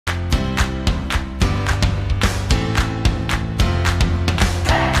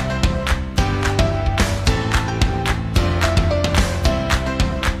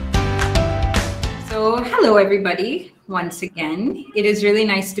Hello, everybody, once again. It is really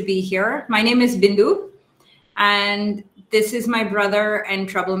nice to be here. My name is Bindu, and this is my brother and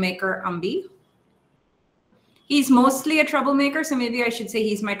troublemaker, Ambi. He's mostly a troublemaker, so maybe I should say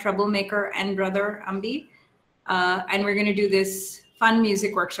he's my troublemaker and brother, Ambi. And we're going to do this fun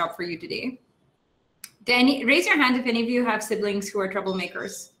music workshop for you today. Raise your hand if any of you have siblings who are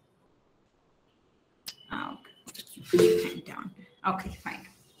troublemakers. Oh, put your hand down. Okay, fine.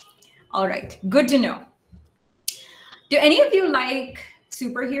 All right, good to know. Do any of you like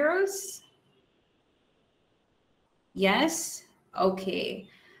superheroes? Yes? Okay.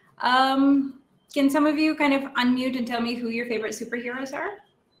 Can some of you kind of unmute and tell me who your favorite superheroes are?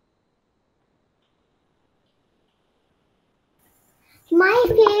 My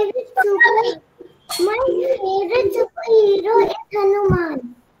favorite superhero is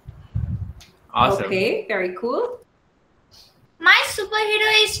Hanuman. Awesome. Okay, very cool. My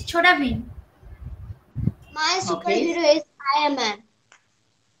superhero is Chota Bheem. My superhero is Iron Man.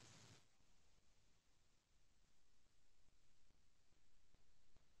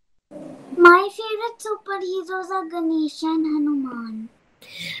 My favorite superheroes are Ganesha and Hanuman.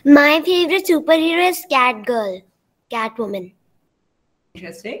 My favorite superhero is Catwoman.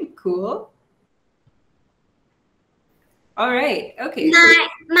 Interesting, cool. All right, okay.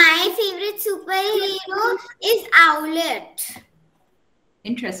 My favorite superhero is Owlet.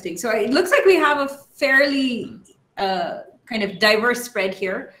 Interesting. So it looks like we have a fairly kind of diverse spread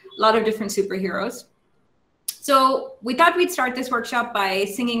here, a lot of different superheroes. So we thought we'd start this workshop by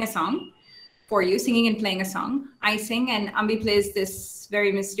singing a song for you, singing and playing a song. I sing and Ambi plays this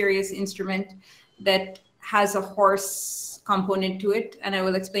very mysterious instrument that has a horse component to it. And I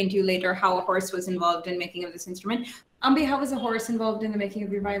will explain to you later how a horse was involved in making of this instrument. Ambi, how was a horse involved in the making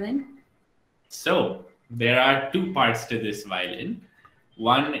of your violin? So there are two parts to this violin.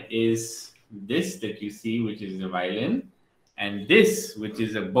 One is this that you see, which is the violin, and this, which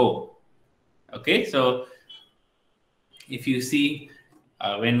is a bow. Okay, so if you see,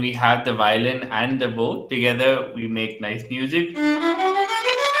 when we have the violin and the bow together, we make nice music.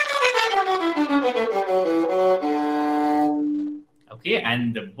 Okay,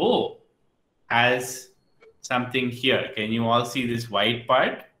 and the bow has something here. Can you all see this white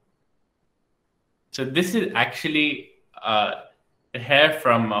part? So this is actually the hair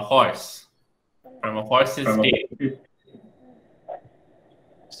from a horse's tail.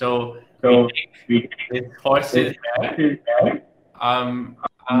 So we take this horse's hair.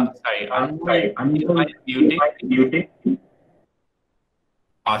 Sorry,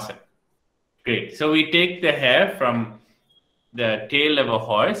 awesome. Great. So we take the hair from the tail of a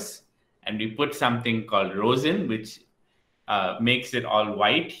horse and we put something called rosin, which makes it all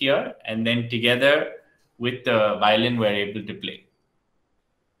white here. And then together with the violin, we're able to play.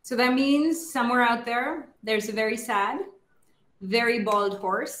 So that means somewhere out there, there's a very sad, very bald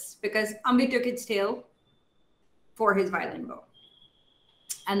horse because Ambi took its tail for his violin bow.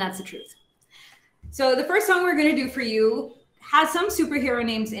 And that's the truth. So the first song we're going to do for you has some superhero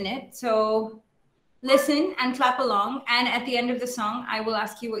names in it. So listen and clap along. And at the end of the song, I will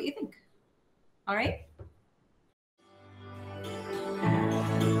ask you what you think. All right?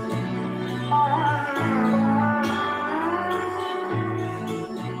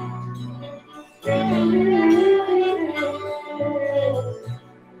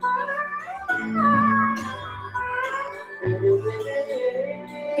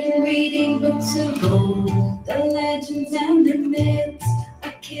 In reading books of old, the legends and the myths,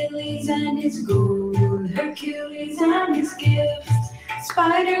 Achilles and his gold, Hercules and his gifts,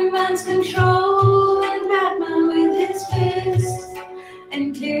 Spider-Man's control, and Batman with his fist.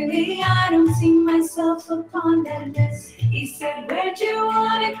 And clearly I don't see myself upon that list. He said, where'd you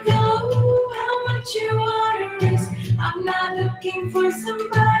want to go? How much you want to risk? I'm not looking for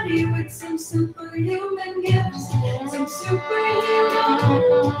somebody with some superhuman gifts, some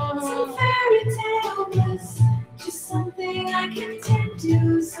superhero, some fairy tale bliss. Just something I can tend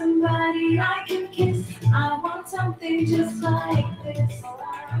to, somebody I can kiss. I want something just like this.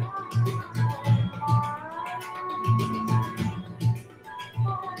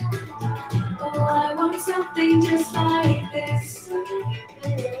 Oh, I want something just like this.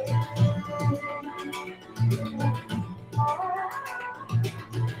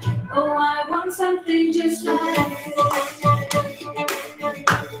 Oh, I want something just like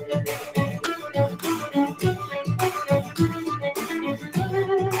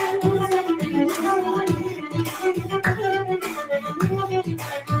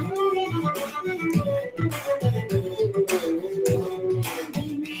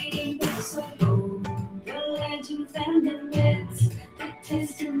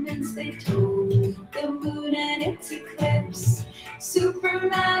testaments they told, the moon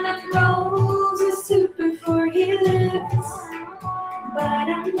Superman unrolls a super for he lives. But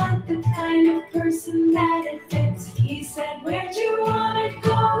I'm not the kind of person that it fits. He said, where'd you wanna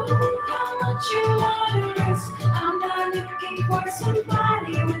go? How much you wanna risk? I'm not looking for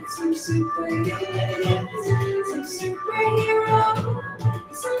somebody with some superheroes, some superhero,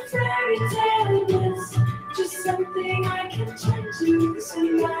 some fairy tale bliss. Just something I can turn to,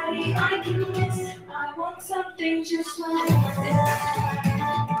 somebody I can miss. I want something just like this.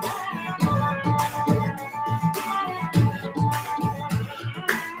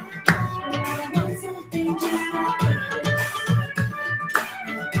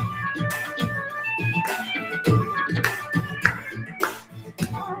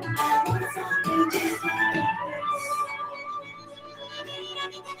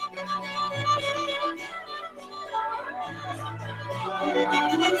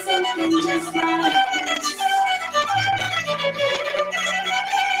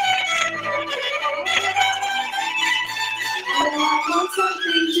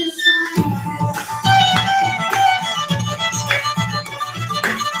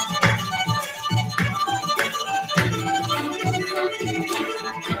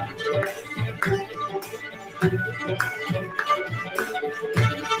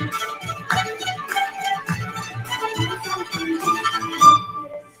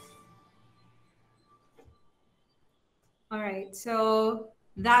 So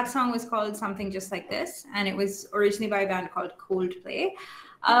that song was called Something Just Like This, and it was originally by a band called Coldplay.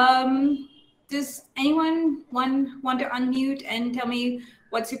 Does anyone want to unmute and tell me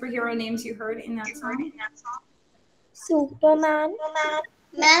what superhero names you heard in that song? Superman.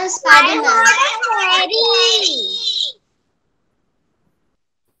 Man, Spider-Man.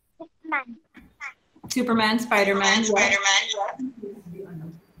 Superman, Spider-Man.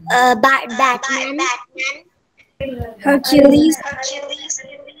 Batman. Hercules.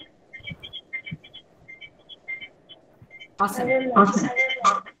 Awesome.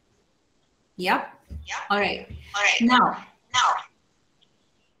 Yep. All right. Now,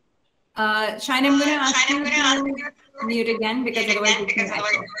 Shine, I'm going to ask you to mute again because otherwise you can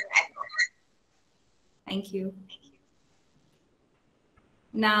echo. Thank you.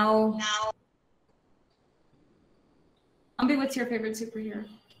 Now, Ambi, what's your favorite superhero?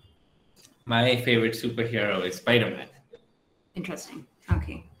 My favorite superhero is Spider-Man. Interesting.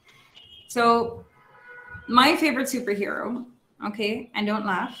 Okay. So my favorite superhero, okay, and don't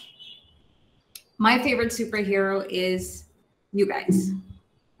laugh. My favorite superhero is you guys.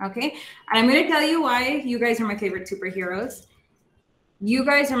 Okay. And I'm going to tell you why you guys are my favorite superheroes. You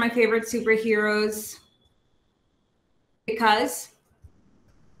guys are my favorite superheroes because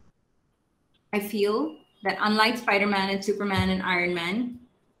I feel that unlike Spider-Man and Superman and Iron Man,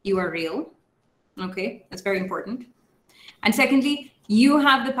 you are real. Okay, that's very important. And secondly, you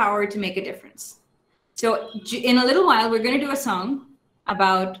have the power to make a difference. So in a little while, we're going to do a song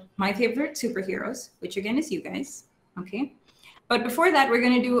about my favorite superheroes, which again is you guys. Okay. But before that, we're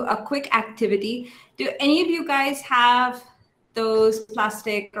going to do a quick activity. Do any of you guys have those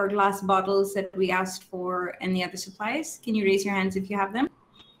plastic or glass bottles that we asked for and the other supplies? Can you raise your hands if you have them?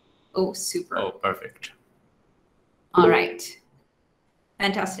 Oh, super. Oh, perfect. All right.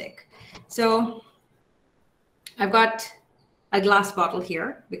 Fantastic. So I've got a glass bottle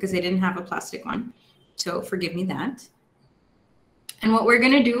here because I didn't have a plastic one. So forgive me that. And what we're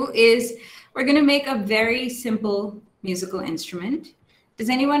going to do is we're going to make a very simple musical instrument. Does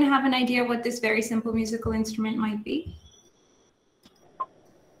anyone have an idea what this very simple musical instrument might be?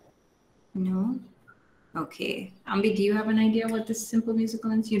 No? Okay. Ambi, do you have an idea what this simple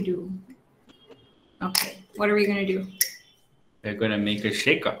musical instrument? You do. Okay. What are we going to do? We're going to make a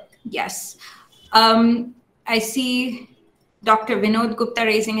shaker. Yes. I see Dr. Vinod Gupta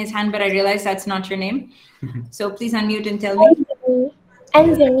raising his hand, but I realize that's not your name. So please unmute and tell me.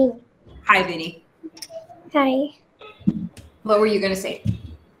 I'm Vinny. Hi, Vinny. Hi. What were you going to say?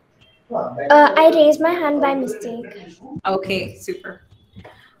 I raised my hand by mistake. Okay, super.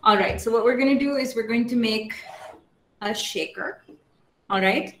 All right. So what we're going to do is we're going to make a shaker. All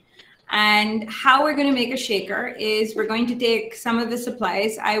right. And how we're going to make a shaker is we're going to take some of the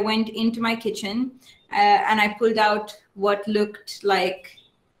supplies. I went into my kitchen and I pulled out what looked like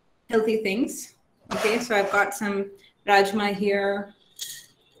healthy things. Okay, so I've got some rajma here.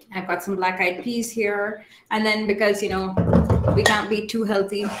 I've got some black-eyed peas here. And then because, you know, we can't be too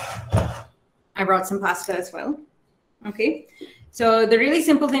healthy, I brought some pasta as well. Okay, so the really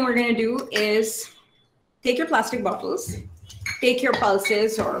simple thing we're going to do is take your plastic bottles, take your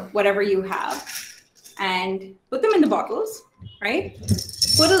pulses or whatever you have, and put them in the bottles, right?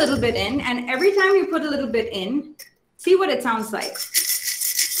 Put a little bit in, and every time you put a little bit in, see what it sounds like.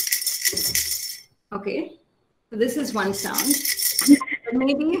 Okay, so this is one sound. But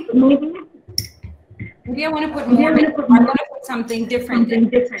maybe I want to put more. I want to put something different.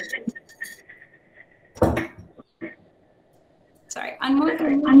 Sorry,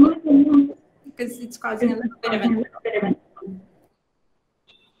 unmute because it's causing a little bit of an.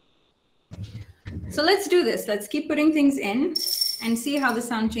 So let's do this. Let's keep putting things in and see how the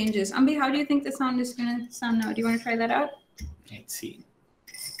sound changes. Ambi, how do you think the sound is going to sound now? Do you want to try that out? Let's see.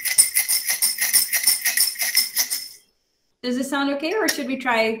 Does this sound okay, or should we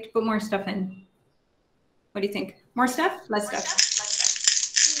try to put more stuff in? What do you think? More stuff? Less stuff?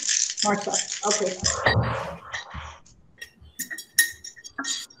 More stuff. Okay.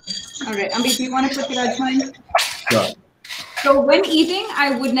 All right. Ambi, do you want to put the rajma in? Sure. So when eating,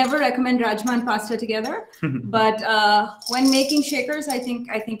 I would never recommend rajma and pasta together. But when making shakers, I think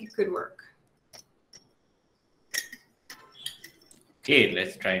it could work. Okay,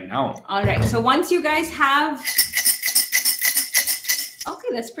 let's try now. All right. So once you guys have... Okay,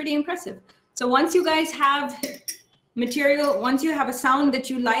 that's pretty impressive. So once you guys have material, once you have a sound that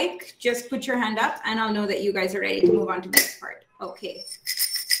you like, just put your hand up and I'll know that you guys are ready to move on to the next part. Okay.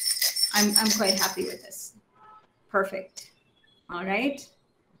 I'm quite happy with this. Perfect. All right.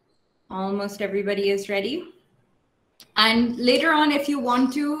 Almost everybody is ready. And later on, if you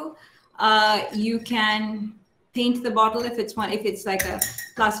want to, you can paint the bottle if it's like a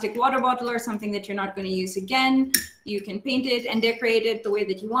plastic water bottle or something that you're not going to use again. You can paint it and decorate it the way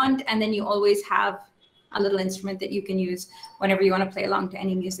that you want, and then you always have a little instrument that you can use whenever you want to play along to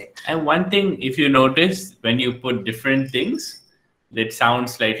any music. And one thing, if you notice, when you put different things, that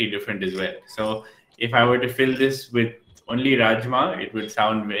sounds slightly different as well. So if I were to fill this with only rajma, it would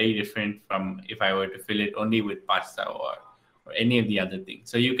sound very different from if I were to fill it only with pasta or any of the other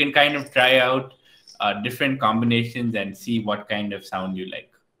things. So you can kind of try out different combinations and see what kind of sound you like.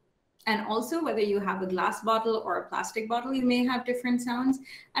 And also, whether you have a glass bottle or a plastic bottle, you may have different sounds.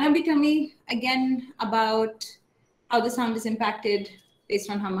 And Ambi, tell me again about how the sound is impacted based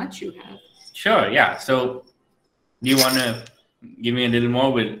on how much you have. Sure, yeah. So do you want to give me a little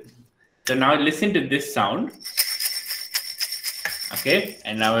more? So now listen to this sound. Okay,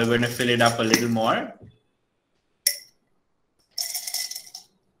 and now we're going to fill it up a little more.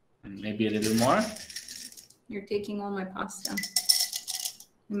 And maybe a little more. You're taking all my pasta.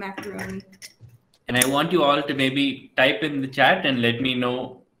 Macaroni. And I want you all to maybe type in the chat and let me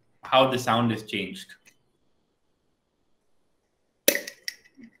know how the sound has changed.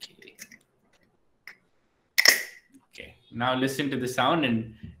 Okay. Now listen to the sound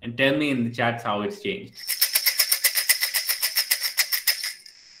and tell me in the chats how it's changed.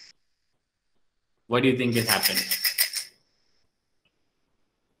 What do you think has happened?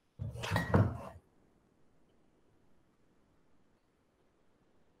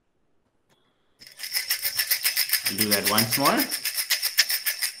 I'll do that once more.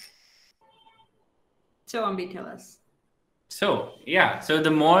 So Ambi, tell us. So yeah, so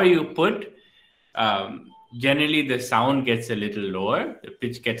the more you put, generally the sound gets a little lower, the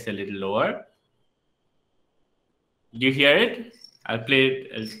pitch gets a little lower. Do you hear it? I'll play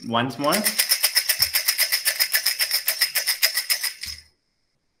it once more.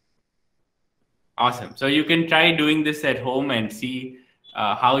 Awesome. So you can try doing this at home and see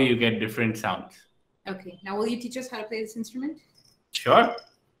how you get different sounds. Okay. Now, will you teach us how to play this instrument? Sure.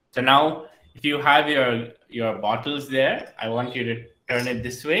 So now, if you have your bottles there, I want you to turn it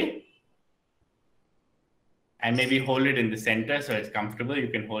this way. And maybe hold it in the center so it's comfortable. You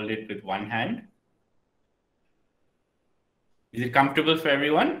can hold it with one hand. Is it comfortable for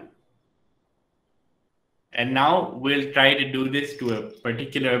everyone? And now we'll try to do this to a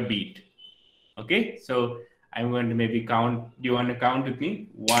particular beat. Okay, so I'm going to maybe count. Do you want to count with me?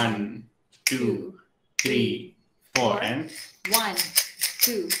 1, 2, 3, 4, and 1,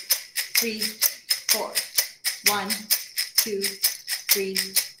 2, 3, 4. 1, 2, 3,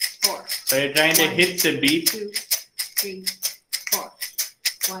 4. So you're trying to hit the beat. 2, 3, 4.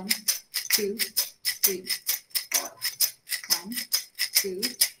 1, 2, 3, 4. 1, 2,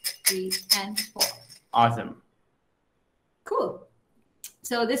 3, and 4. Awesome. Cool.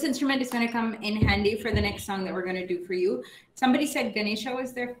 So this instrument is going to come in handy for the next song that we're going to do for you. Somebody said Ganesha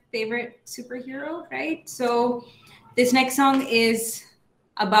was their favorite superhero, right? So this next song is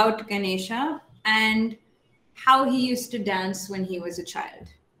about Ganesha and how he used to dance when he was a child.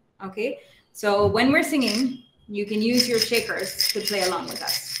 Okay, so when we're singing, you can use your shakers to play along with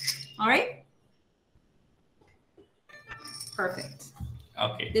us. All right? Perfect.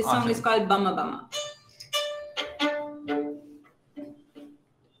 Okay. This song is called Bama Bama.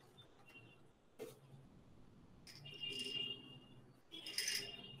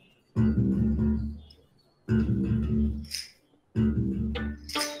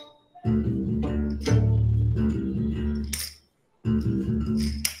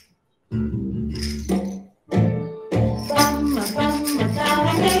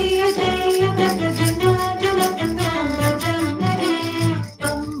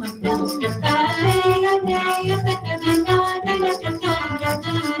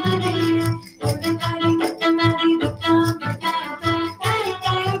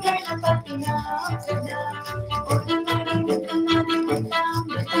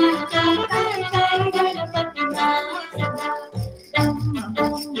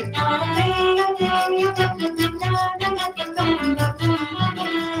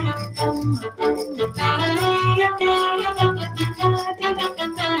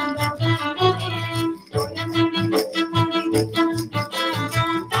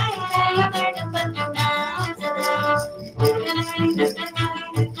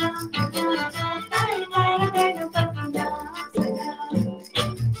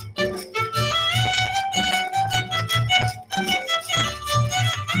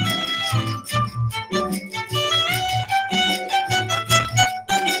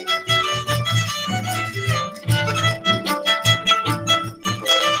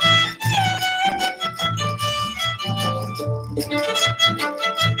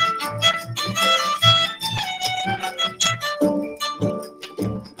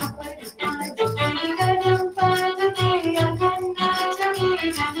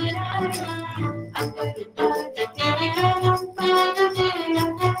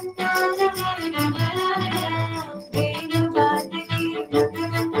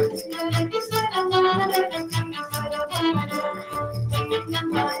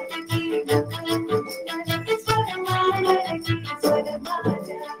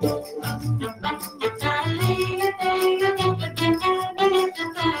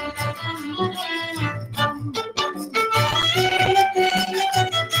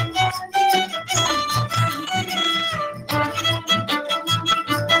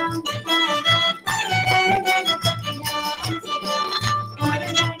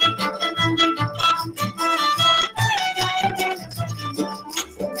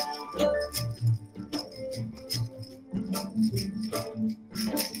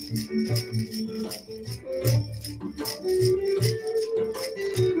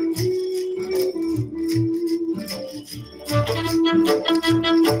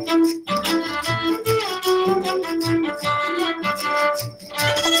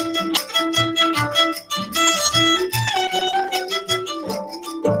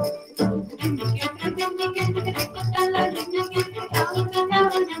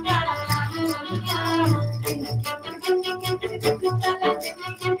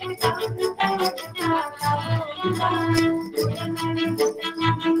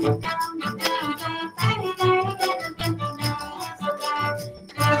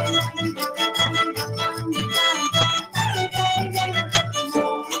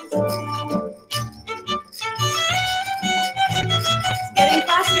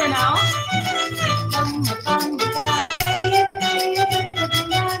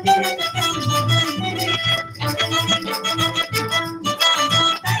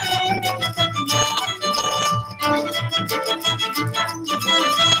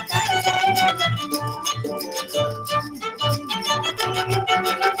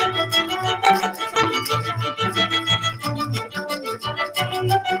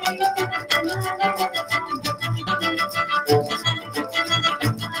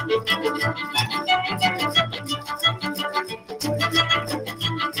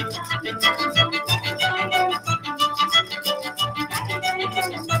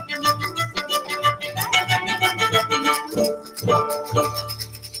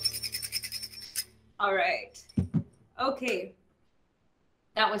 All right. Okay.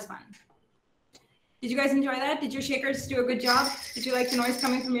 That was fun. Did you guys enjoy that? Did your shakers do a good job? Did you like the noise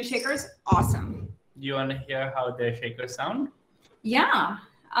coming from your shakers? Awesome. You want to hear how their shakers sound? Yeah.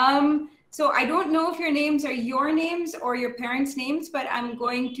 So I don't know if your names are your names or your parents' names, but I'm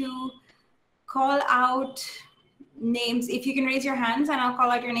going to call out names. If you can raise your hands and I'll call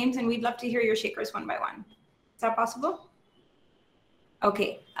out your names, and we'd love to hear your shakers one by one. Is that possible?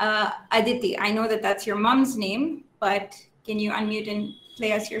 Okay. Aditi, I know that that's your mom's name, but can you unmute and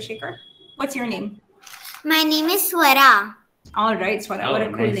play us your shaker? What's your name? My name is Swara. All right, Swara. Oh, what a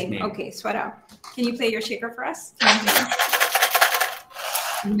cool nice name. name. Okay, Swara. Can you play your shaker for us?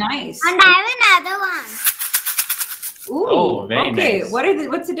 Nice. And I have another one. Ooh, Oh, very okay. nice.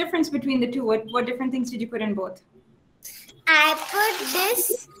 What's the difference between the two? What different things did you put in both? I put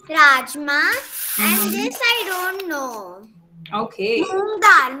this Rajma and this I don't know. Okay. Moong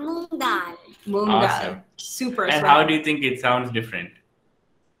dal. Moong dal. Moong Awesome. dal. Super. And how do you think it sounds different?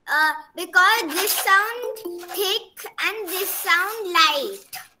 Because this sound thick and this sound light.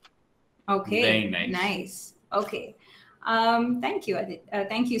 Okay. Very nice. Nice. Okay. Thank you,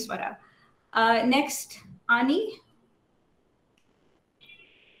 thank you, Swara. Next, Ani.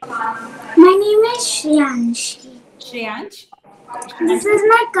 My name is Shriyanshi. Shreyansh. This is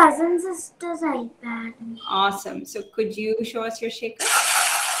my cousin sister's iPad. Awesome. So could you show us your shaker?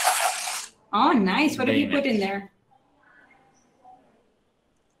 Oh, nice. What have Very you put in there?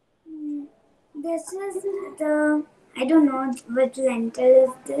 This is the, I don't know which lentil is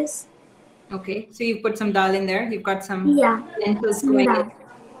this. Okay. So you've put some dal in there. You've got some Yeah. lentils going in. Dal.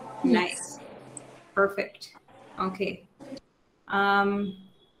 Nice. Perfect. Okay.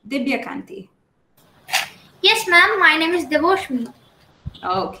 Dibya Kanti. Yes, ma'am. My name is Devoshmi.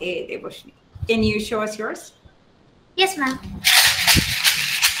 Okay, Devoshni. Can you show us yours? Yes, ma'am.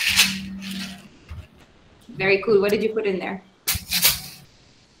 Very cool. What did you put in there?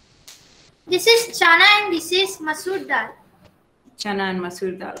 This is chana and this is masoor dal. Chana and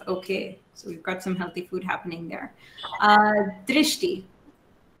masoor dal. Okay. So we've got some healthy food happening there. Drishti.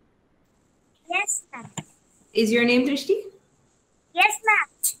 Yes, ma'am. Is your name Drishti? Yes, ma'am.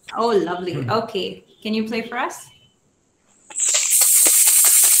 Oh, lovely. Okay. Can you play for us?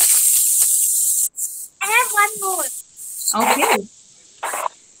 I have one more. Okay.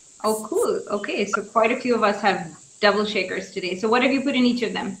 Oh, cool. Okay. So quite a few of us have double shakers today. So what have you put in each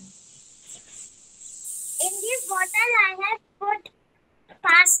of them? In this bottle, I have put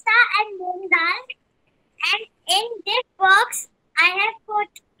pasta and moong dal. And in this box, I have put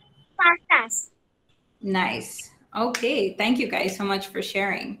pastas. Nice. Okay. Thank you guys so much for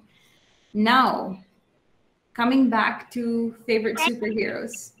sharing. Now, coming back to favorite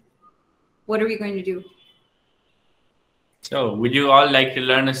superheroes, what are we going to do? So, would you all like to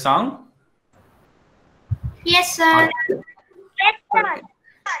learn a song? Yes, sir. Perfect.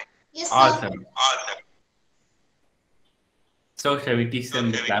 Awesome. So, shall we teach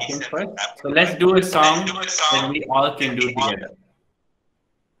them the clapping first? So, let's do a song that we all can do together.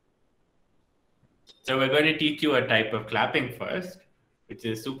 So, we're going to teach you a type of clapping first, which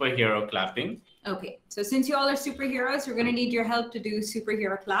is superhero clapping. Okay. So since you all are superheroes, we're going to need your help to do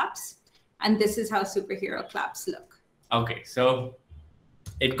superhero claps. And this is how superhero claps look. Okay. So,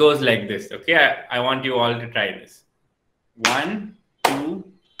 it goes like this. Okay. I want you all to try this. 1, 2,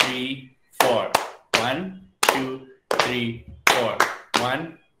 3, 4. 1, 2, 3, 4.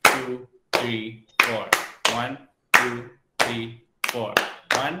 1, 2, 3, 4. 1, 2, 3, 4.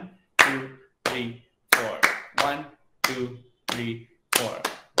 1, 2, 3, 4. 1, 2, 3, 4.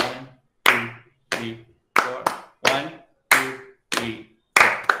 1, 2, 3, 4. 1, 2, 3, 4.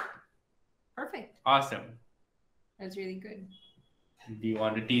 Perfect. Awesome. That's really good. Do you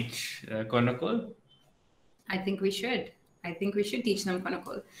want to teach Konakol? I think we should. I think we should teach them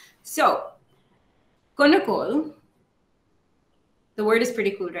Konakol. So, Konakol, the word is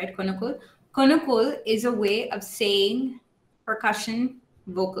pretty cool, right? Konakol. Konakol is a way of saying percussion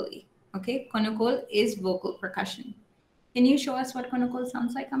vocally. Okay, Konakol is vocal percussion. Can you show us what Konakol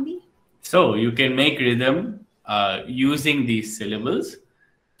sounds like, Ambi? So you can make rhythm using these syllables.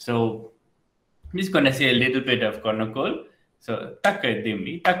 So I'm just going to say a little bit of Konakol. So taka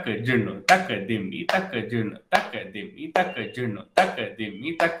dimmi, taka jurno, taka dimmi, taka jurno, taka dimmi, taka jurno, taka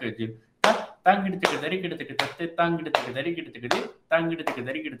dimmi, taka jurno.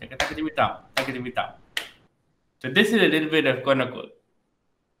 So this is a little bit of Konakol.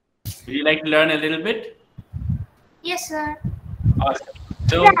 Would you like to learn a little bit? Yes, sir. Awesome.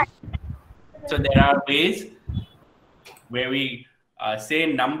 So there are ways where we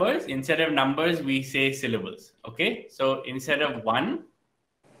say numbers. Instead of numbers, we say syllables. Okay. So instead of 1,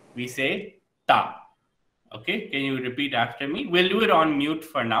 we say ta. Okay. Can you repeat after me? We'll do it on mute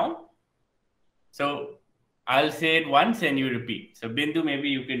for now. So I'll say it once and you repeat. So Bindu, maybe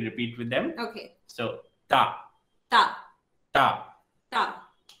you can repeat with them. Okay. So ta, Ta, ta, ta,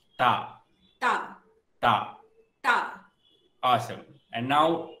 ta, ta, ta. ta. Awesome. And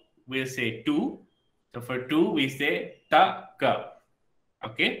now we'll say 2. So for 2, we say ta ka.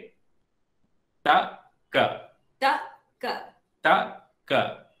 Okay. Ta ka. Ta, ka, Ta ka.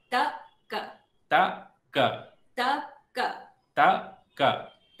 ta, ka, Ta ka. ta, ka, Ta ka.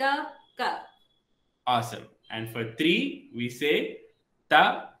 ta, ka. Awesome. And for 3, we say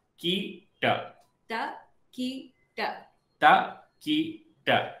ta ki ta. Ta, ki, ta. Ta ki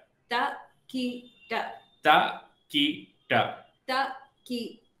ta. Ta, ki, ta. Ta ki ta. Ta,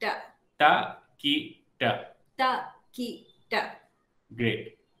 ki, ta. Ta ki ta. Ta, ki, ta.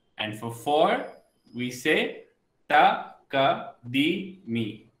 Great. And for 4, we say ta ka di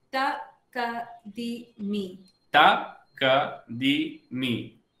mi. Ta ka di mi. Ta ka di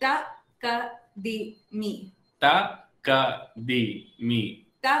mi. Ta ka di mi. Ta ka di mi.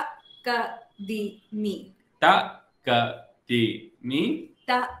 Ta ka di mi. Ta ka di mi.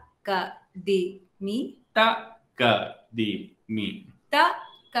 Ta ka di mi. Ta ka di mi. Ta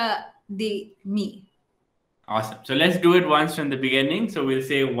ka di mi. Awesome. So let's do it once from the beginning. So we'll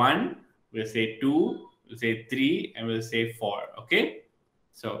say 1, we'll say 2, we'll say 3, and we'll say 4. Okay?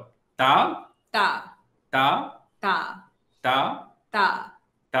 So ta, Ta ta, ta ta, ta ta,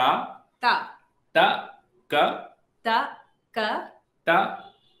 ta ta, ka, ta ka ta, ka, ta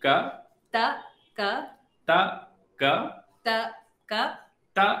ka ta, ka, ta ka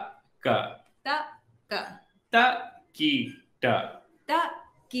ta, ka, ta ka ta, ki, ta, ta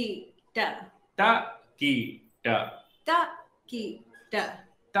ki ta ta, ki, ta, ta ki ta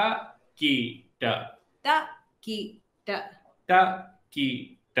ta, ki, ta, ta ki ta ta,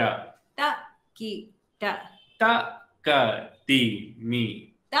 ki, ta, ta ki ta ta, ka, di,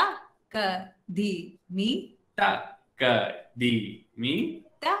 mi, ta ka di mi. ta, ka, di, mi,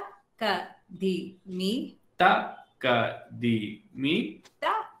 Ta ka di mi. ta, ka, di, mi,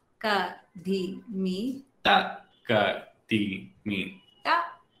 Ta ka di mi. ta, ka, di, mi. Ta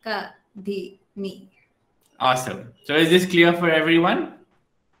ka di mi. Awesome. So is this clear for everyone?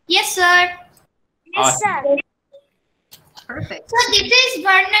 Yes, sir. Yes, sir. Perfect. So this is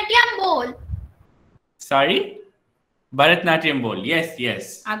Bharatanatyam Bol. Sorry? Bharatnatyam Bol. Yes,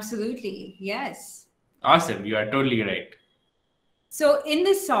 yes. Absolutely. Yes. Awesome. You are totally right. So in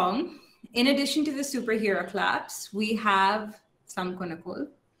this song, in addition to the superhero claps, we have some konakol.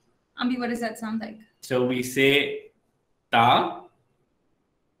 Ambi, what does that sound like? So we say ta,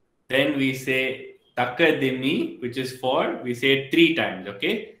 then we say takadimi, which is 4. We say it 3 times,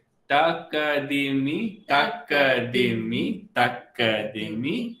 okay? Takadimi, takadimi,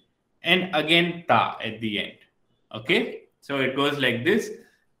 takadimi, and again ta at the end, okay? So it goes like this: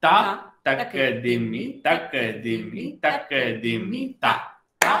 ta, takadimi, takadimi, takadimi, ta,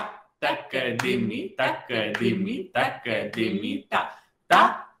 ta, takadimi, takadimi, takadimi, ta,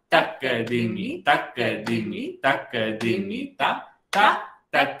 ta, takadimi, takadimi, takadimi, ta, ta,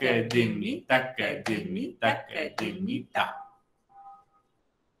 takadimi, takadimi, takadimi, ta.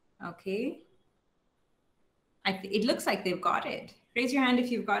 Okay. It looks like they've got it. Raise your hand if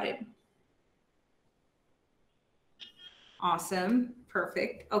you've got it. Awesome.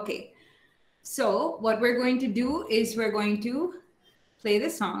 Perfect. Okay. So what we're going to do is we're going to play the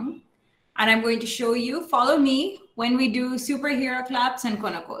song, and I'm going to show you, follow me when we do superhero claps and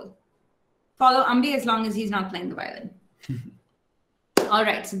konakol. Follow Ambi as long as he's not playing the violin. All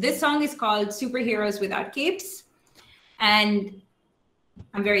right. So this song is called Superheroes Without Capes, and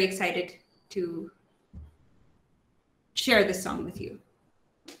I'm very excited to share this song with you.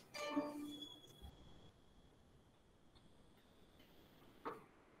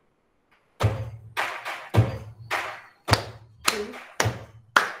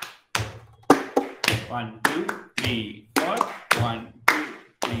 One, 2, 3, 4. 1, 2,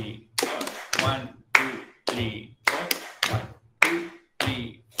 3, 4. 1, 2, 3, 4. 1, 2,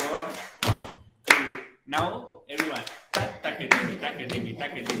 3, 4. Now, everyone. Takadimi, takadimi,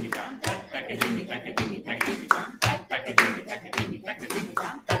 takadimi, takadimi, takadimi, takadimi, takadimi, takadimi, takadimi,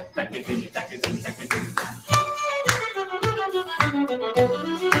 takadimi, takadimi, takadimi.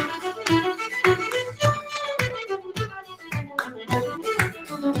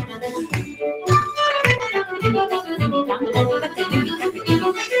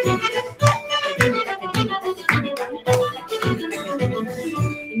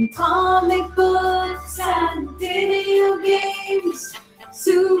 In comic books and video games,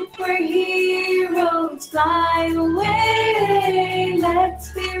 superheroes fly away.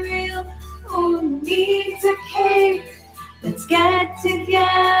 Let's be real, who needs a cape? Let's get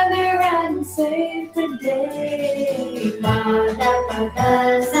together and save the day.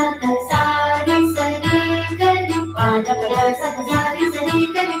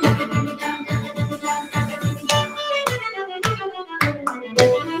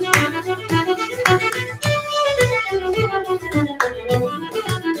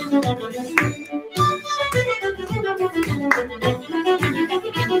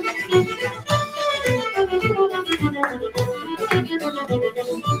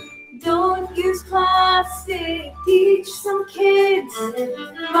 Don't use plastic, teach some kids.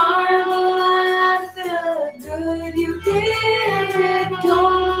 Marvel at the good you did.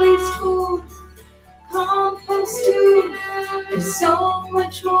 Don't waste food, compost too. There's so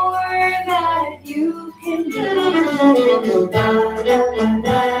much more that you can do.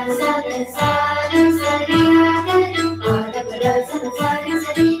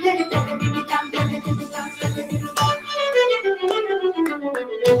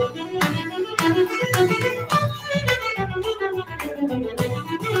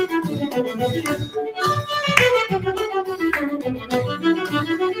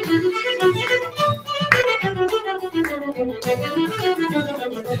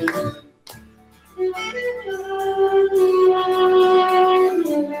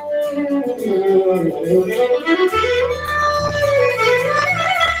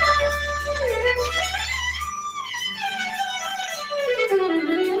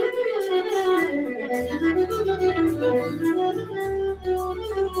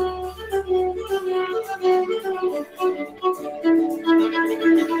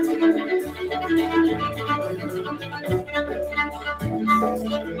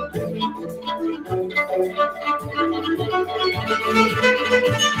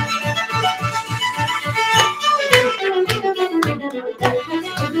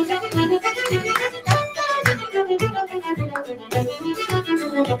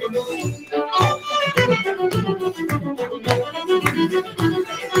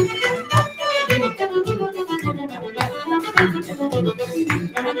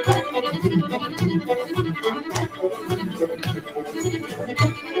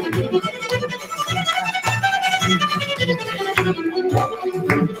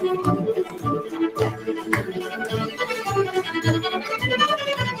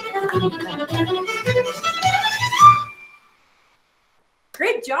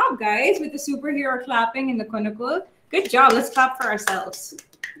 Great job, guys, with the superhero clapping in the Kunakul. Good job. Let's clap for ourselves.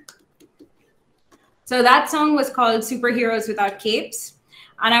 So that song was called Superheroes Without Capes.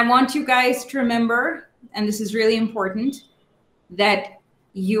 And I want you guys to remember, and this is really important, that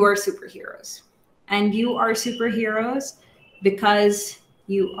you are superheroes. And you are superheroes because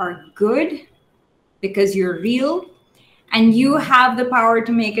you are good, because you're real, and you have the power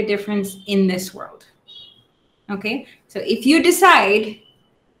to make a difference in this world. Okay? So if you decide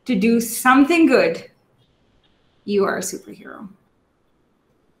to do something good, you are a superhero.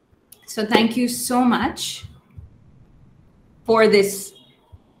 So thank you so much for this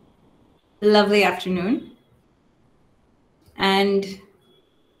lovely afternoon. And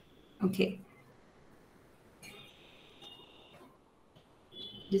okay.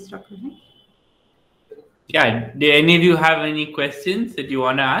 Just talk with me. Yeah, do any of you have any questions that you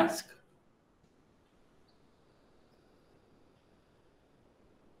want to ask?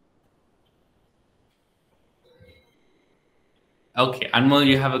 Okay, Anmol,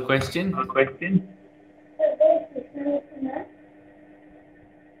 you have a question?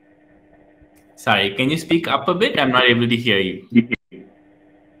 Sorry, can you speak up a bit? I'm not able to hear you.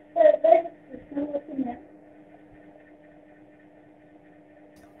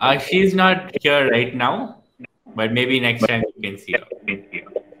 She's not here right now, but maybe next time you can see her.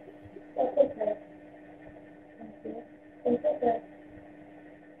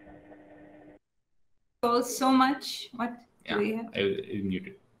 So much. What do we have? I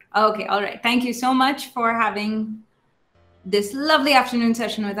muted. Okay, all right. Thank you so much for having this lovely afternoon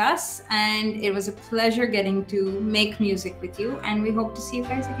session with us. And it was a pleasure getting to make music with you. And we hope to see you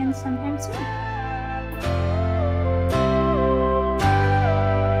guys again sometime soon.